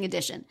 Parenting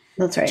Edition.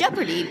 That's right.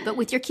 Jeopardy, but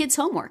with your kids'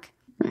 homework.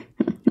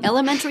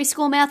 Elementary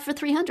school math for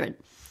 300.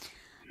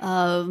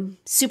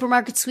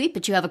 Supermarket sweep,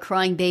 but you have a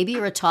crying baby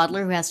or a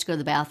toddler who has to go to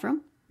the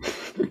bathroom.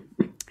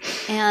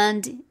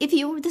 And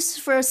this is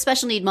for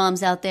special need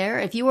moms out there,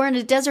 if you were in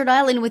a desert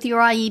island with your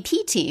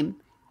IEP team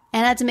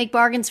and had to make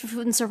bargains for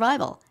food and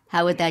survival,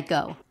 how would that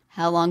go?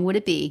 how long would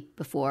it be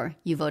before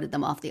you voted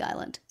them off the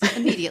island?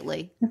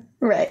 Immediately.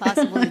 Right.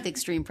 Possibly with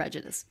extreme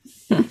prejudice.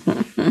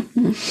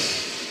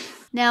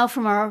 Now,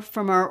 from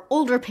our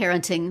older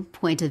parenting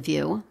point of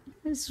view,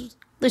 there's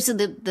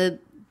the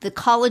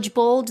College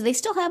Bowl. Do they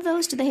still have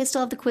those? Do they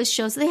still have the quiz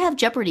shows? They have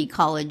Jeopardy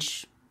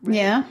College. Right?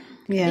 Yeah.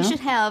 They should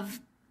have,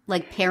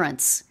 like,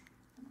 parents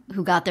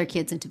who got their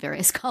kids into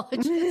various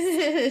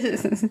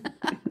colleges.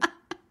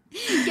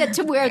 Get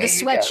to wear the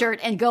sweatshirt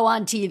and go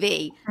on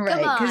TV. Right,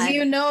 because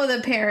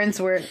the parents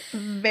were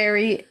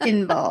very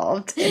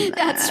involved in that.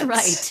 That's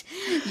right.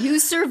 You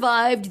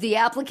survived the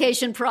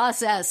application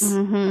process.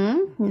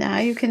 Mm-hmm. Now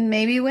you can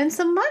maybe win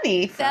some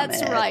money from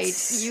That's right.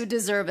 You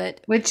deserve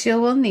it. Which you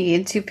will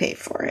need to pay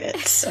for it.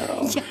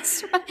 So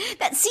yes, right.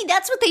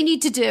 That's what they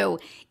need to do,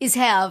 is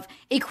have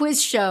a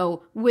quiz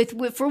show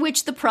for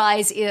which the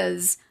prize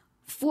is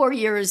 4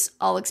 years,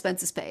 all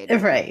expenses paid.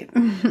 Right.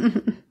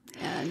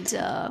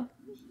 And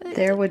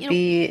there would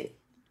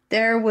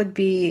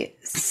be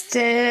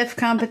stiff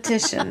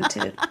competition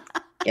to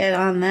get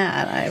on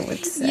that, I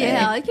would say.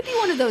 Yeah, it could be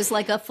one of those,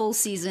 like a full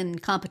season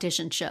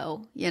competition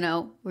show,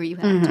 where you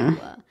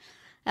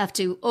have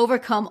to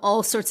overcome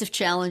all sorts of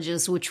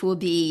challenges, which will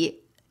be,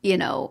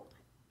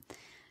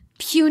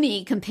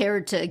 puny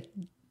compared to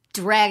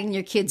dragging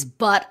your kid's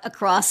butt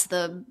across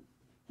the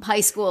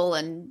high school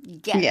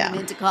and getting them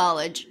into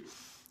college.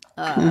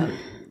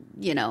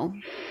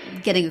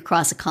 Getting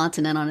across a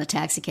continent on a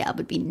taxi cab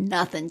would be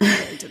nothing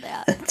compared to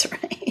that. That's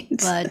right.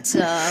 But,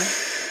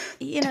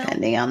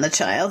 depending on the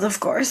child, of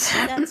course.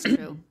 That's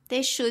true.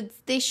 They should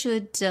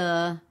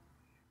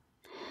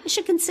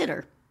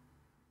consider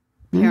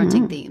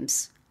parenting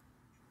themes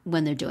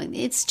when they're doing it.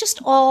 It's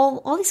just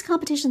all these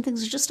competition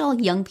things are just all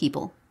young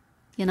people,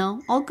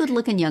 all good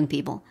looking young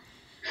people.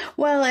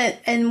 Well,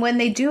 and when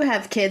they do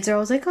have kids, they're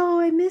always like, oh,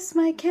 I miss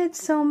my kids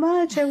so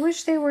much. I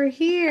wish they were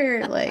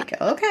here.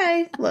 Like,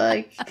 okay,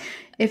 like,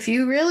 if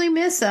you really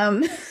miss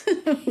them,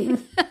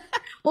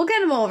 we'll get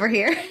them over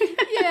here.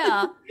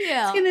 Yeah.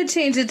 It's going to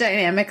change the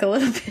dynamic a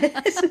little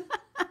bit.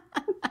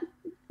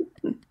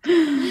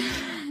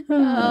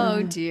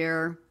 Oh,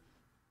 dear.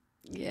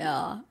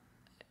 Yeah.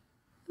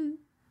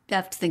 I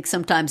have to think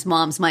sometimes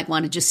moms might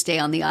want to just stay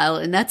on the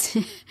island, and that's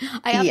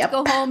I have to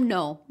go home.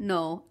 No,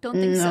 don't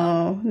think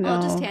so. No. I'll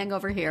just hang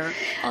over here.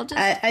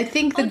 I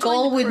think the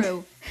goal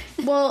would.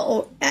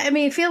 Well, I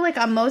mean, I feel like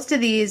on most of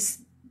these,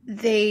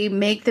 they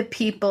make the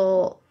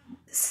people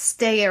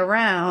stay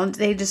around.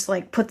 They just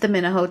like put them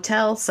in a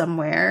hotel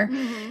somewhere,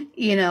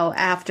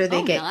 after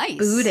they get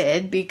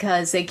booted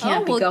because they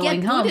can't be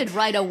going home. Booted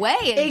right away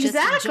and just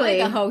enjoy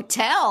the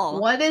hotel.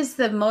 What is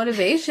the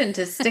motivation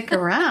to stick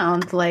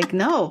around? Like,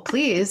 no,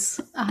 please,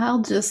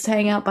 I'll just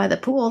hang out by the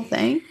pool.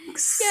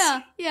 Thanks.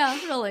 Yeah,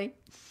 really.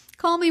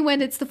 Call me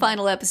when it's the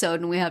final episode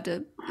and we have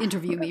to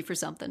interview me for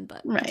something.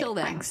 But until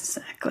then,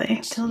 exactly.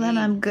 Until then,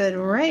 I'm good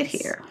right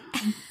here.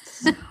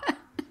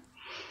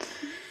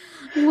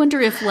 I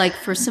wonder if, like,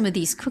 for some of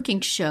these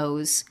cooking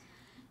shows,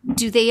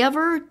 do they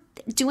ever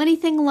do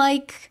anything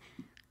like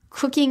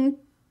cooking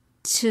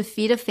to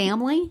feed a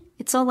family?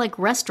 It's all like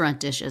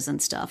restaurant dishes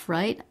and stuff,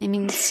 right? I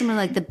mean, some of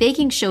like the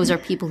baking shows are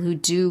people who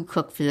do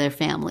cook for their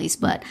families,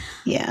 but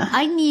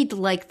I need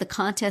like the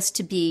contest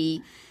to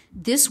be,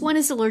 this one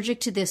is allergic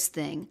to this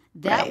thing.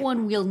 That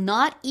one will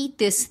not eat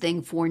this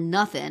thing for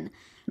nothing.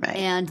 Right.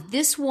 And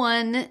this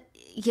one,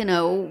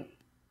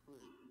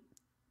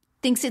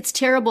 thinks it's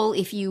terrible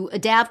if you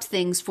adapt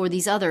things for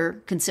these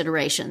other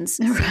considerations.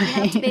 So you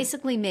have to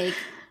basically make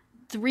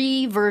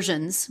 3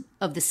 versions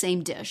of the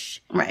same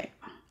dish. Right.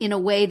 In a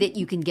way that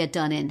you can get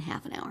done in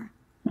half an hour.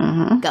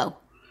 Mm-hmm. Go.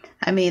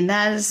 I mean,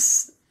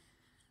 that's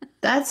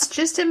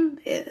just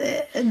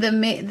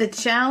the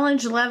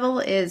challenge level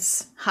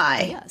is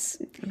high. Yes.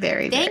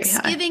 Very, very high.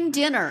 Thanksgiving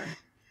dinner.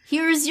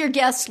 Here's your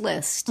guest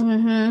list.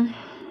 Mm-hmm.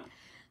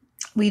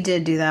 We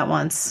did do that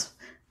once.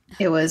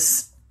 It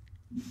was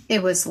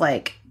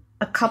like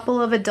a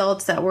couple of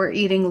adults that were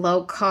eating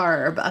low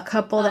carb, a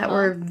couple that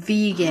were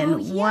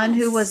vegan, one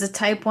who was a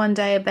type 1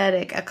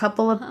 diabetic, a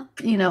couple of,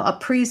 a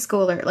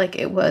preschooler. Like,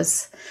 it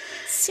was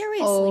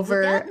seriously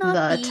over would that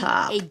not the be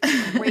top.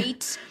 A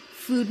great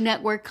Food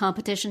Network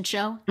competition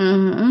show.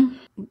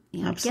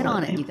 Mm-hmm. Get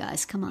on it, you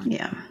guys. Come on.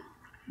 Yeah.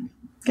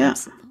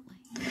 Absolutely.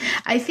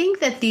 I think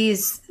that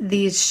these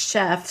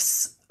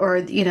chefs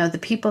or, the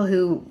people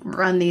who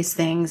run these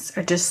things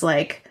are just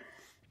like,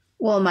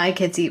 well, my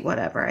kids eat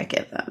whatever I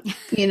give them.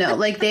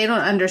 Like, they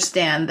don't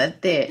understand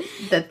that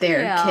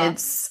their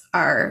kids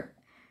are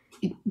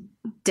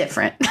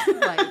different.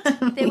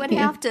 Right. They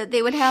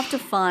would have to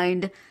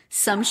find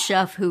some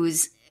chef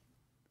who's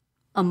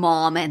a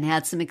mom and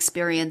had some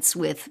experience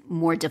with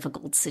more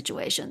difficult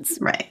situations.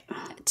 Right.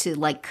 To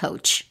like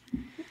coach.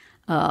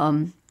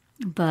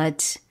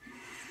 But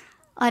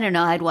I don't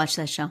know. I'd watch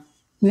that show.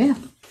 Yeah.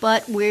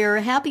 But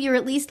we're happy you're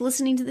at least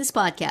listening to this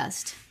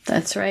podcast.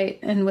 That's right.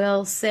 And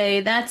we'll say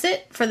that's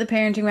it for the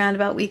Parenting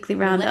Roundabout Weekly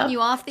Roundup. Letting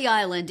you off the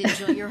island.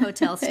 Enjoy your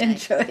hotel stay.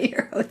 Enjoy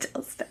your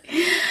hotel stay.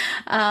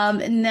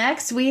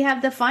 Next, we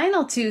have the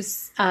final two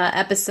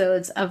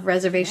episodes of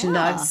Reservation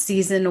Dogs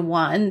Season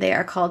 1. They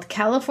are called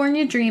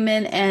California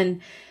Dreamin'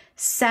 and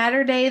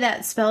Saturday,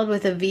 that's spelled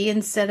with a V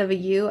instead of a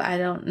U. I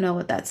don't know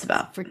what that's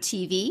about. For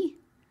TV?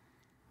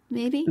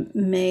 Maybe?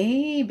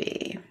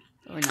 Maybe.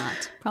 Or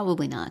not.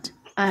 Probably not.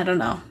 I don't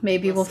know.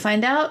 Maybe we'll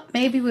find out.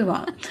 Maybe we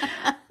won't.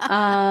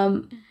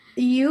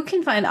 You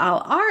can find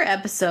all our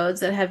episodes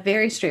that have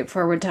very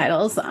straightforward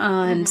titles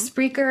on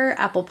Spreaker,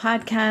 Apple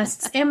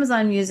Podcasts,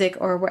 Amazon Music,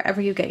 or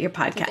wherever you get your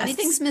podcasts. If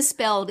anything's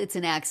misspelled, it's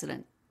an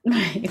accident.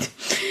 Right.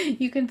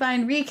 You can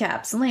find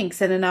recaps,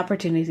 links, and an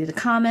opportunity to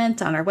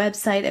comment on our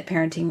website at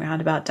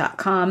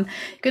parentingroundabout.com.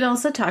 You can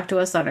also talk to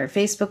us on our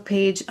Facebook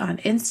page, on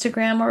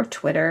Instagram, or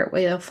Twitter,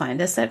 where you'll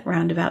find us at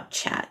Roundabout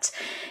Chat.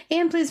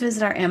 And please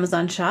visit our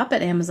Amazon shop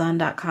at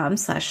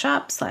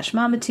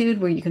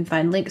amazon.com/shop/momitude, where you can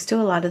find links to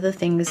a lot of the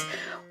things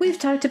we've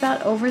talked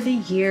about over the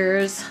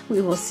years.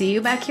 We will see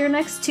you back here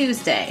next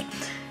Tuesday.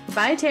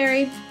 Goodbye,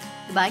 Terri.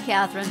 Goodbye,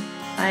 Catherine.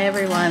 Bye,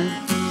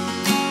 everyone.